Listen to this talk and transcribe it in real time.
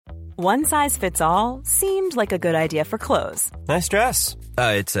One size fits all seemed like a good idea for clothes. Nice dress.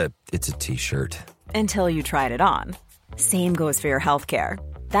 It's a t-shirt. Until you tried it on. Same goes for your healthcare.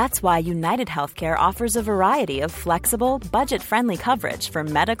 That's why United Healthcare offers a variety of flexible, budget-friendly coverage for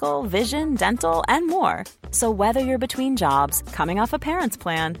medical, vision, dental, and more. So whether you're between jobs, coming off a parent's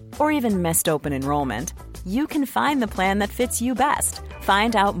plan, or even missed open enrollment, you can find the plan that fits you best.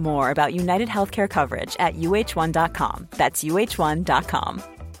 Find out more about United Healthcare coverage at uh1.com. That's uh1.com.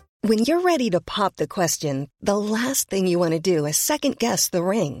 When you're ready to pop the question, the last thing you want to do is second-guess the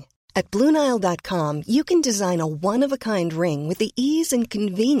ring. At BlueNile.com, you can design a one-of-a-kind ring with the ease and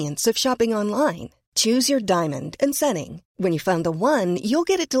convenience of shopping online. Choose your diamond and setting. When you find the one, you'll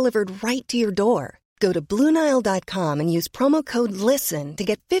get it delivered right to your door. Go to BlueNile.com and use promo code LISTEN to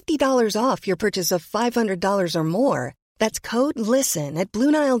get $50 off your purchase of $500 or more. That's code LISTEN at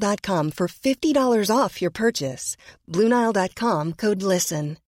BlueNile.com for $50 off your purchase. BlueNile.com, code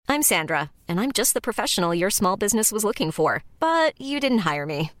LISTEN. I'm Sandra, and I'm just the professional your small business was looking for. But you didn't hire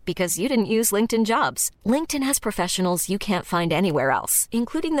me because you didn't use LinkedIn Jobs. LinkedIn has professionals you can't find anywhere else,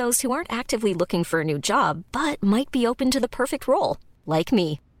 including those who aren't actively looking for a new job, but might be open to the perfect role, like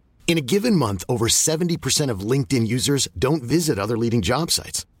me. In a given month, over 70% of LinkedIn users don't visit other leading job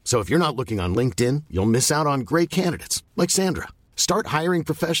sites. So if you're not looking on LinkedIn, you'll miss out on great candidates like Sandra. Start hiring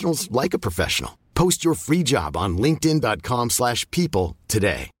professionals like a professional. Post your free job on linkedin.com/people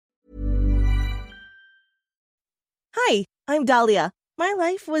today. Hi, I'm Dahlia. My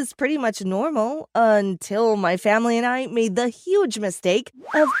life was pretty much normal until my family and I made the huge mistake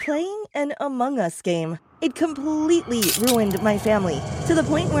of playing an Among Us game. It completely ruined my family, to the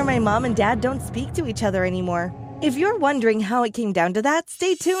point where my mom and dad don't speak to each other anymore. If you're wondering how it came down to that,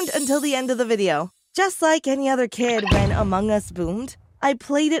 stay tuned until the end of the video. Just like any other kid when Among Us boomed, I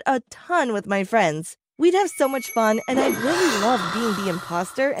played it a ton with my friends. We'd have so much fun, and I really loved being the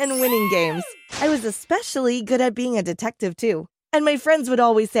imposter and winning games. I was especially good at being a detective, too. And my friends would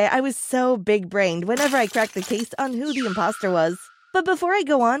always say I was so big-brained whenever I cracked the case on who the imposter was. But before I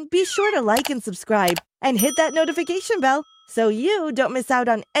go on, be sure to like and subscribe, and hit that notification bell so you don't miss out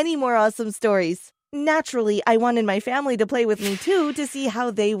on any more awesome stories. Naturally, I wanted my family to play with me, too, to see how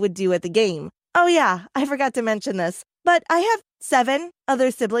they would do at the game. Oh yeah, I forgot to mention this, but I have 7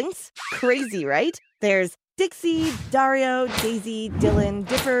 other siblings. Crazy, right? There's Dixie, Dario, Daisy, Dylan,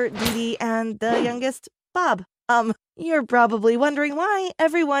 Dipper, Dee Dee, and the youngest, Bob. You're probably wondering why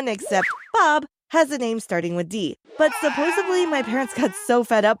everyone except Bob has a name starting with D. But supposedly my parents got so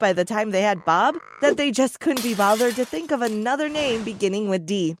fed up by the time they had Bob that they just couldn't be bothered to think of another name beginning with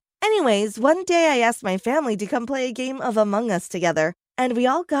D. Anyways, one day I asked my family to come play a game of Among Us together, and we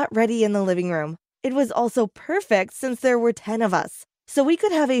all got ready in the living room. It was also perfect since there were 10 of us, so we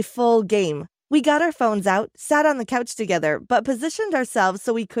could have a full game. We got our phones out, sat on the couch together, but positioned ourselves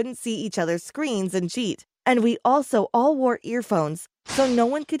so we couldn't see each other's screens and cheat. And we also all wore earphones, so no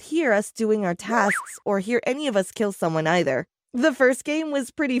one could hear us doing our tasks or hear any of us kill someone either. The first game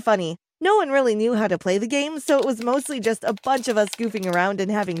was pretty funny. No one really knew how to play the game, so it was mostly just a bunch of us goofing around and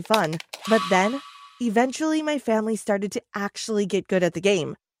having fun. But then, eventually my family started to actually get good at the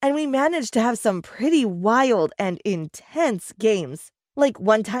game, and we managed to have some pretty wild and intense games. Like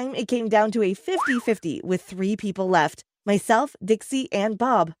one time it came down to a 50-50 with 3 people left, myself, Dixie, and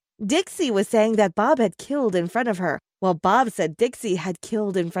Bob. Dixie was saying that Bob had killed in front of her, while Bob said Dixie had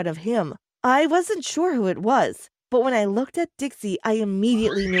killed in front of him. I wasn't sure who it was, but when I looked at Dixie, I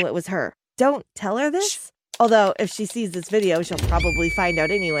immediately knew it was her. Don't tell her this. Although, if she sees this video, she'll probably find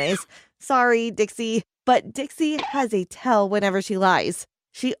out anyways. Sorry, Dixie. But Dixie has a tell whenever she lies.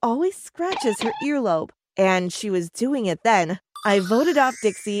 She always scratches her earlobe, and she was doing it then. I voted off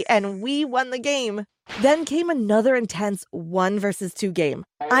Dixie, and we won the game. Then came another intense 1 versus 2 game.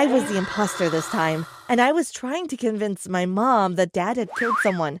 I was the imposter this time, and I was trying to convince my mom that Dad had killed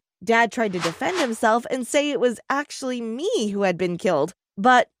someone. Dad tried to defend himself and say it was actually me who had been killed.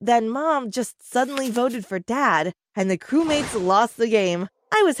 But then Mom just suddenly voted for Dad, and the crewmates lost the game.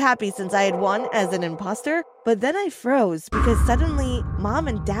 I was happy since I had won as an imposter, but then I froze because suddenly Mom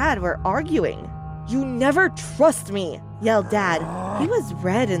and Dad were arguing. "You never trust me," yelled Dad. He was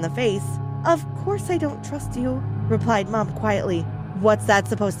red in the face. "Of course I don't trust you," replied Mom quietly. "What's that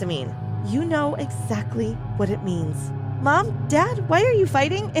supposed to mean?" "You know exactly what it means." "Mom, Dad, why are you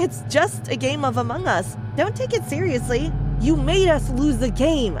fighting? It's just a game of Among Us. Don't take it seriously." "You made us lose the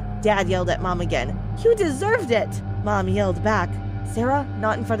game," Dad yelled at Mom again. "You deserved it," Mom yelled back. "Sarah,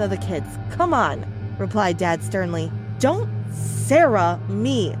 not in front of the kids. Come on," replied Dad sternly. "Don't Sarah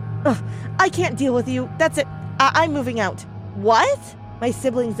me. Ugh, I can't deal with you. That's it. I'm moving out." "What?" My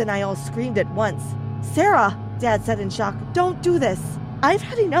siblings and I all screamed at once. "Sarah," Dad said in shock, "don't do this." I've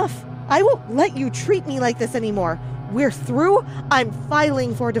had enough. I won't let you treat me like this anymore. We're through. I'm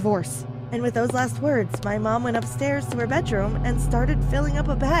filing for divorce." And with those last words, my mom went upstairs to her bedroom and started filling up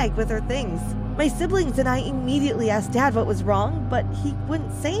a bag with her things. My siblings and I immediately asked Dad what was wrong, but he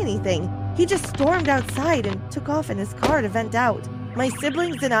wouldn't say anything. He just stormed outside and took off in his car to vent out. My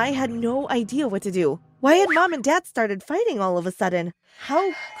siblings and I had no idea what to do. Why had Mom and Dad started fighting all of a sudden?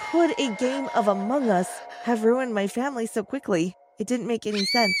 How could a game of Among Us have ruined my family so quickly? It didn't make any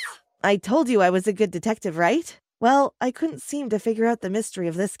sense. I told you I was a good detective, right? Well, I couldn't seem to figure out the mystery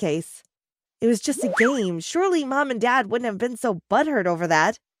of this case. It was just a game. Surely Mom and Dad wouldn't have been so butthurt over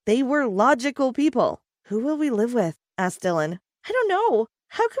that. They were logical people. "Who will we live with?" asked Dylan. "I don't know.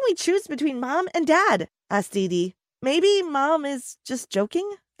 How can we choose between Mom and Dad?" asked Dee Dee. "Maybe Mom is just joking,"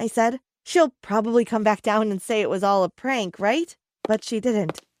 I said. "She'll probably come back down and say it was all a prank, right?" But she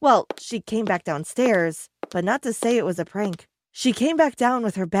didn't. Well, she came back downstairs, but not to say it was a prank. She came back down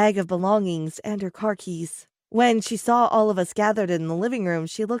with her bag of belongings and her car keys. When she saw all of us gathered in the living room,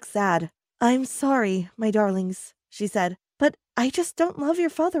 she looked sad. "I'm sorry, my darlings," she said, "but I just don't love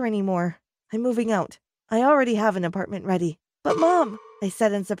your father anymore. I'm moving out. I already have an apartment ready." "But Mom," I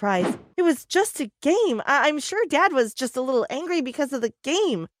said in surprise, "it was just a game. I'm sure Dad was just a little angry because of the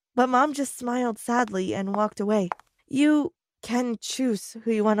game." But Mom just smiled sadly and walked away. "You can choose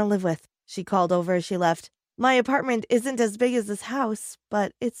who you want to live with," she called over as she left. "My apartment isn't as big as this house,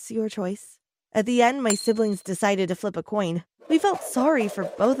 but it's your choice." At the end, my siblings decided to flip a coin. We felt sorry for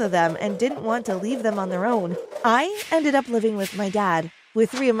both of them and didn't want to leave them on their own. I ended up living with my dad,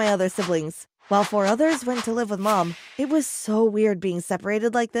 with 3 of my other siblings, while 4 others went to live with Mom. It was so weird being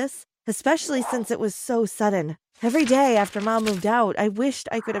separated like this, especially since it was so sudden. Every day after Mom moved out, I wished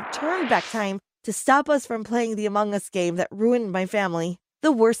I could have turned back time to stop us from playing the Among Us game that ruined my family.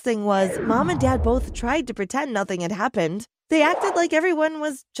 The worst thing was, Mom and Dad both tried to pretend nothing had happened. They acted like everyone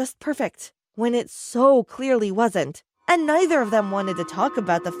was just perfect, when it so clearly wasn't. And neither of them wanted to talk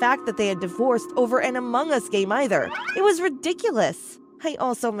about the fact that they had divorced over an Among Us game either. It was ridiculous. I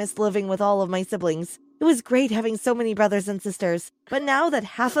also missed living with all of my siblings. It was great having so many brothers and sisters. But now that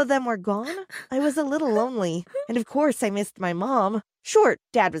half of them were gone, I was a little lonely. And of course I missed my mom. Sure,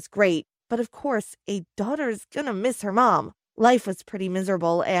 Dad was great, but of course a daughter's gonna miss her mom. Life was pretty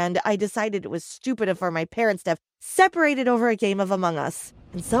miserable, and I decided it was stupid for my parents to have separated over a game of Among Us.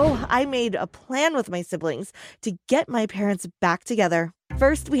 And so I made a plan with my siblings to get my parents back together.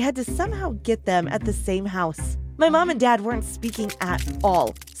 First, we had to somehow get them at the same house. My mom and dad weren't speaking at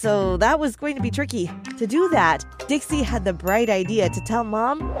all, so that was going to be tricky. To do that, Dixie had the bright idea to tell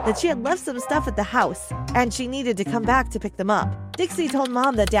Mom that she had left some stuff at the house, and she needed to come back to pick them up. Dixie told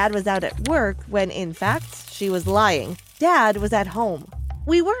Mom that Dad was out at work when, in fact, she was lying. Dad was at home.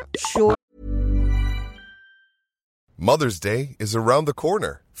 We weren't sure. Mother's Day is around the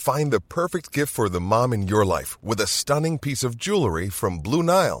corner. Find the perfect gift for the mom in your life with a stunning piece of jewelry from Blue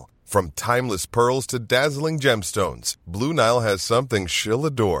Nile. From timeless pearls to dazzling gemstones, Blue Nile has something she'll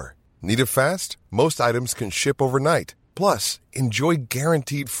adore. Need it fast? Most items can ship overnight. Plus, enjoy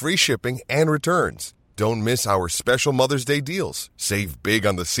guaranteed free shipping and returns. Don't miss our special Mother's Day deals. Save big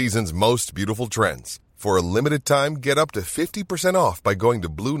on the season's most beautiful trends. For a limited time, get up to 50% off by going to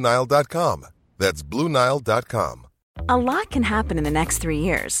BlueNile.com. That's BlueNile.com. A lot can happen in the next 3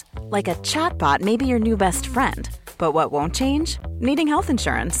 years. Like a chatbot may be your new best friend. But what won't change? Needing health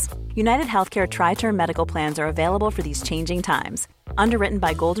insurance. United Healthcare Tri-Term Medical Plans are available for these changing times. Underwritten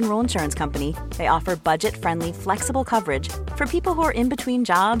by Golden Rule Insurance Company, they offer budget-friendly, flexible coverage for people who are in between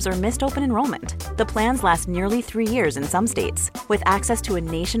jobs or missed open enrollment. The plans last nearly 3 years in some states, with access to a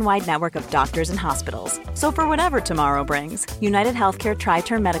nationwide network of doctors and hospitals. So for whatever tomorrow brings, United Healthcare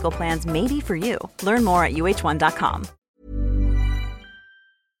Tri-Term Medical Plans may be for you. Learn more at uh1.com.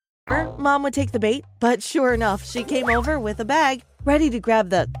 Mom would take the bait, but sure enough, she came over with a bag, ready to grab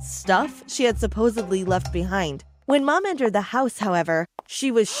the stuff she had supposedly left behind. When Mom entered the house, however,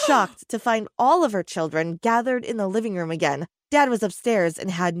 she was shocked to find all of her children gathered in the living room again. Dad was upstairs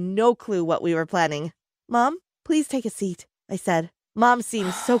and had no clue what we were planning. "Mom, please take a seat," I said. Mom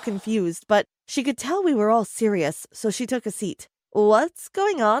seemed so confused, but she could tell we were all serious, so she took a seat. "What's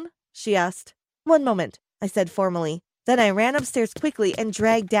going on?" she asked. "One moment," I said formally. Then I ran upstairs quickly and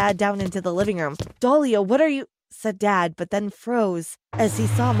dragged Dad down into the living room. "Dahlia, what are you—" said Dad, but then froze as he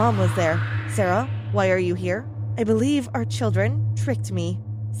saw Mom was there. "Sarah, why are you here?" "I believe our children tricked me,"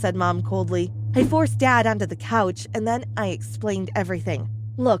 said Mom coldly. I forced Dad onto the couch, and then I explained everything.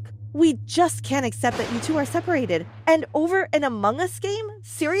 "Look, we just can't accept that you two are separated. And over an Among Us game?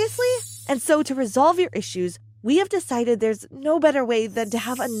 Seriously? And so to resolve your issues, we have decided there's no better way than to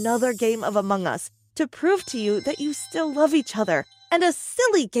have another game of Among Us. to prove to you that you still love each other, and a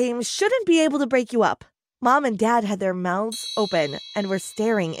silly game shouldn't be able to break you up." Mom and Dad had their mouths open and were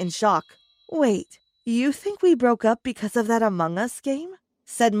staring in shock. "Wait, you think we broke up because of that Among Us game?"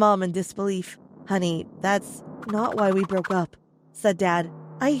 said Mom in disbelief. "Honey, that's not why we broke up," said Dad.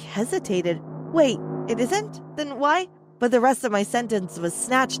 I hesitated. "Wait, it isn't? Then why?" But the rest of my sentence was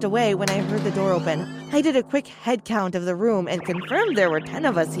snatched away when I heard the door open. I did a quick head count of the room and confirmed there were 10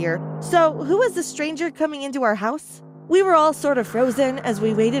 of us here. So, who was the stranger coming into our house? We were all sort of frozen as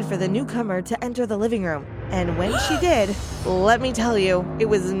we waited for the newcomer to enter the living room. And when she did, let me tell you, it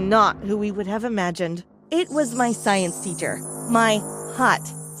was not who we would have imagined. It was my science teacher. My hot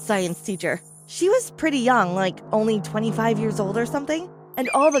science teacher. She was pretty young, like only 25 years old or something. And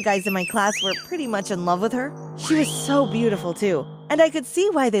all the guys in my class were pretty much in love with her. She was so beautiful too, and I could see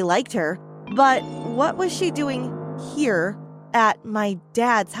why they liked her. But what was she doing here at my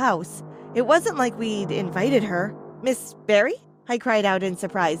dad's house? It wasn't like we'd invited her. "Miss Barry?" I cried out in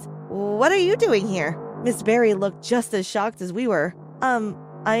surprise. "What are you doing here?" Miss Barry looked just as shocked as we were.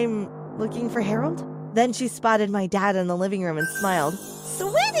 I'm looking for Harold." Then she spotted my dad in the living room and smiled.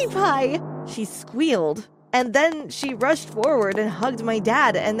 "Sweetie pie!" she squealed. And then she rushed forward and hugged my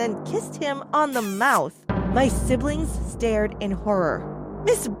dad and then kissed him on the mouth. My siblings stared in horror.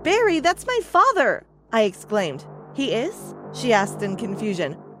 "Miss Barry, that's my father!" I exclaimed. "He is?" she asked in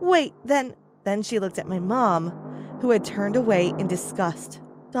confusion. "Wait, then she looked at my mom, who had turned away in disgust.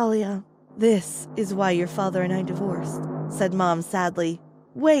 "Dahlia, this is why your father and I divorced," said Mom sadly.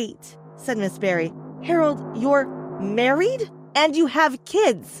 "Wait," said Miss Barry. "Harold, you're married? And you have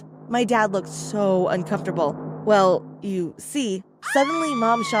kids?" My dad looked so uncomfortable. "Well, you see," suddenly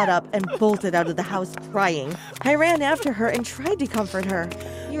Mom shot up and bolted out of the house crying. I ran after her and tried to comfort her.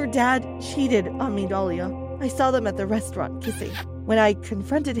 "Your dad cheated on me, Dahlia. I saw them at the restaurant kissing. When I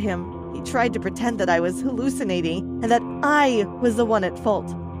confronted him, he tried to pretend that I was hallucinating and that I was the one at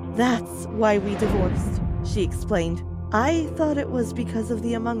fault. That's why we divorced," she explained. "I thought it was because of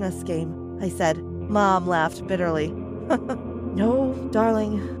the Among Us game," I said. Mom laughed bitterly. "No,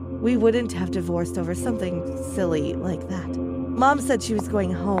 darling, we wouldn't have divorced over something silly like that." Mom said she was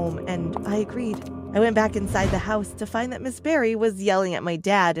going home, and I agreed. I went back inside the house to find that Miss Barry was yelling at my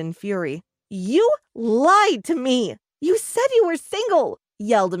dad in fury. "You lied to me! You said you were single!"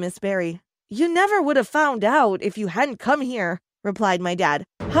 yelled Miss Barry. "You never would have found out if you hadn't come here," replied my dad.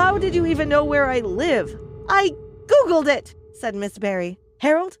 "How did you even know where I live?" "I Googled it," said Miss Barry.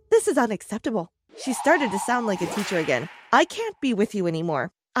 "Harold, this is unacceptable." She started to sound like a teacher again. "I can't be with you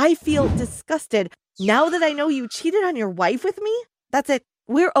anymore. I feel disgusted now that I know you cheated on your wife with me. That's it.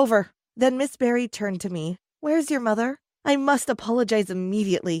 We're over." Then Miss Barry turned to me. "Where's your mother? I must apologize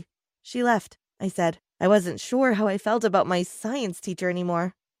immediately." "She left," I said. I wasn't sure how I felt about my science teacher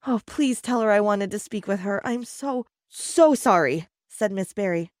anymore. "Oh, please tell her I wanted to speak with her. I'm so sorry," said Miss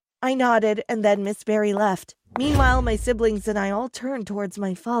Barry. I nodded, and then Miss Barry left. Meanwhile, my siblings and I all turned towards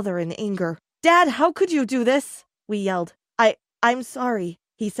my father in anger. "Dad, how could you do this?" we yelled. I'm sorry,"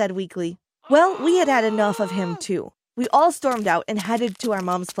 he said weakly. Well, we had had enough of him too. We all stormed out and headed to our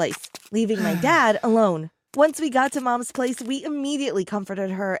mom's place, leaving my dad alone. Once we got to Mom's place, we immediately comforted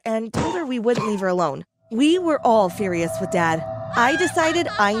her and told her we wouldn't leave her alone. We were all furious with Dad. I decided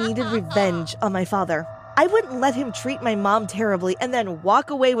I needed revenge on my father. I wouldn't let him treat my mom terribly and then walk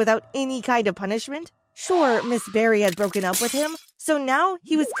away without any kind of punishment. Sure, Miss Barry had broken up with him, so now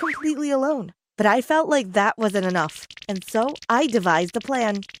he was completely alone. But I felt like that wasn't enough, and so I devised a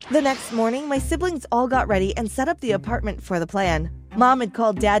plan. The next morning, my siblings all got ready and set up the apartment for the plan. Mom had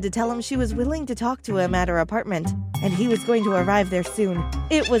called Dad to tell him she was willing to talk to him at her apartment, and he was going to arrive there soon.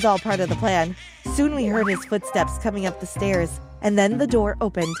 It was all part of the plan. Soon we heard his footsteps coming up the stairs, and then the door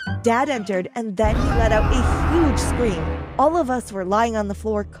opened. Dad entered, and then he let out a huge scream. All of us were lying on the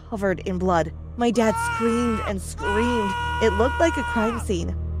floor covered in blood. My dad screamed and screamed. It looked like a crime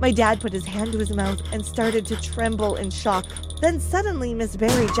scene. My dad put his hand to his mouth and started to tremble in shock. Then suddenly Miss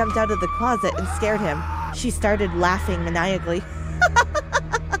Barry jumped out of the closet and scared him. She started laughing maniacally.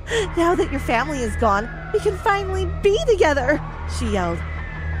 "Now that your family is gone, we can finally be together," she yelled.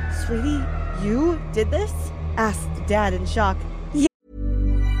 "Sweetie, you did this?" asked Dad in shock.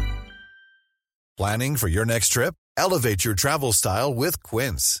 Planning for your next trip? Elevate your travel style with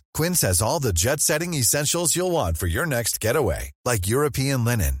Quince. Quince has all the jet-setting essentials you'll want for your next getaway, like European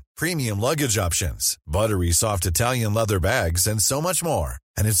linen, premium luggage options, buttery soft Italian leather bags, and so much more.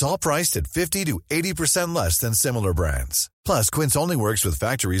 And it's all priced at 50 to 80% less than similar brands. Plus, Quince only works with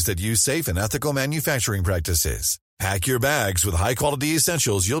factories that use safe and ethical manufacturing practices. Pack your bags with high-quality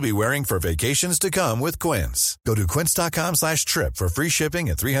essentials you'll be wearing for vacations to come with Quince. Go to quince.com/trip for free shipping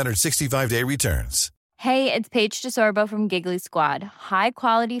and 365-day returns. Hey, it's Paige DeSorbo from Giggly Squad. High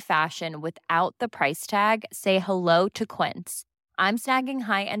quality fashion without the price tag. Say hello to Quince. I'm snagging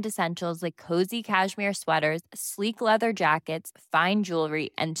high-end essentials like cozy cashmere sweaters, sleek leather jackets, fine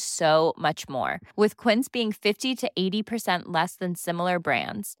jewelry, and so much more. With Quince being 50 to 80% less than similar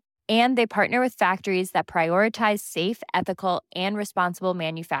brands. And they partner with factories that prioritize safe, ethical, and responsible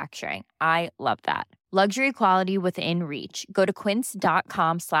manufacturing. I love that. Luxury quality within reach. Go to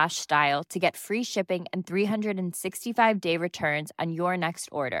quince.com/style to get free shipping and 365-day returns on your next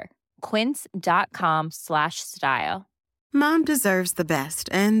order. Quince.com/style. Mom deserves the best,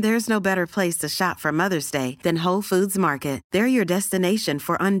 and there's no better place to shop for Mother's Day than Whole Foods Market. They're your destination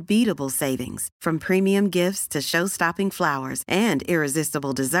for unbeatable savings, from premium gifts to show-stopping flowers and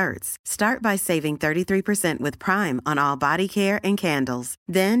irresistible desserts. Start by saving 33% with Prime on all body care and candles.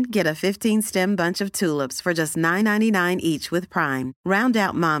 Then get a 15-stem bunch of tulips for just $9.99 each with Prime. Round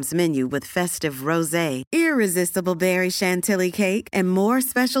out Mom's menu with festive rosé, irresistible berry chantilly cake, and more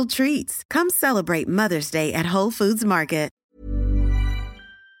special treats. Come celebrate Mother's Day at Whole Foods Market.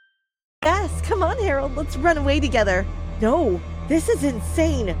 Yes, come on, Harold, let's run away together. No, this is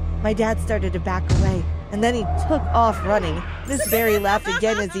insane. My dad started to back away, and then he took off running. Miss Barry laughed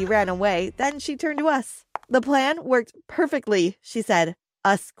again as he ran away. Then she turned to us. The plan worked perfectly, she said.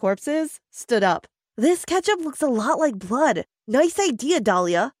 Us corpses stood up. This ketchup looks a lot like blood. Nice idea,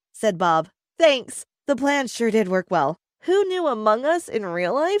 Dahlia, said Bob. Thanks. The plan sure did work well. Who knew Among Us in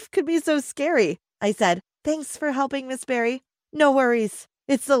real life could be so scary? I said. Thanks for helping, Miss Barry. No worries.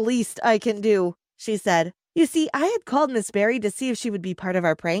 It's the least I can do, she said. You see, I had called Miss Barry to see if she would be part of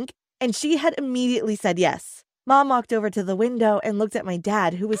our prank, and she had immediately said yes. Mom walked over to the window and looked at my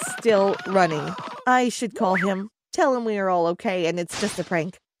dad, who was still running. I should call him. Tell him we are all okay and it's just a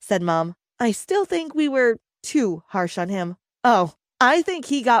prank, said Mom. I still think we were too harsh on him. Oh, I think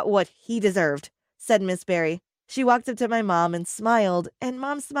he got what he deserved, said Miss Barry. She walked up to my mom and smiled, and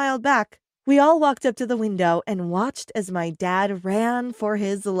Mom smiled back. We all walked up to the window and watched as my dad ran for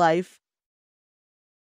his life.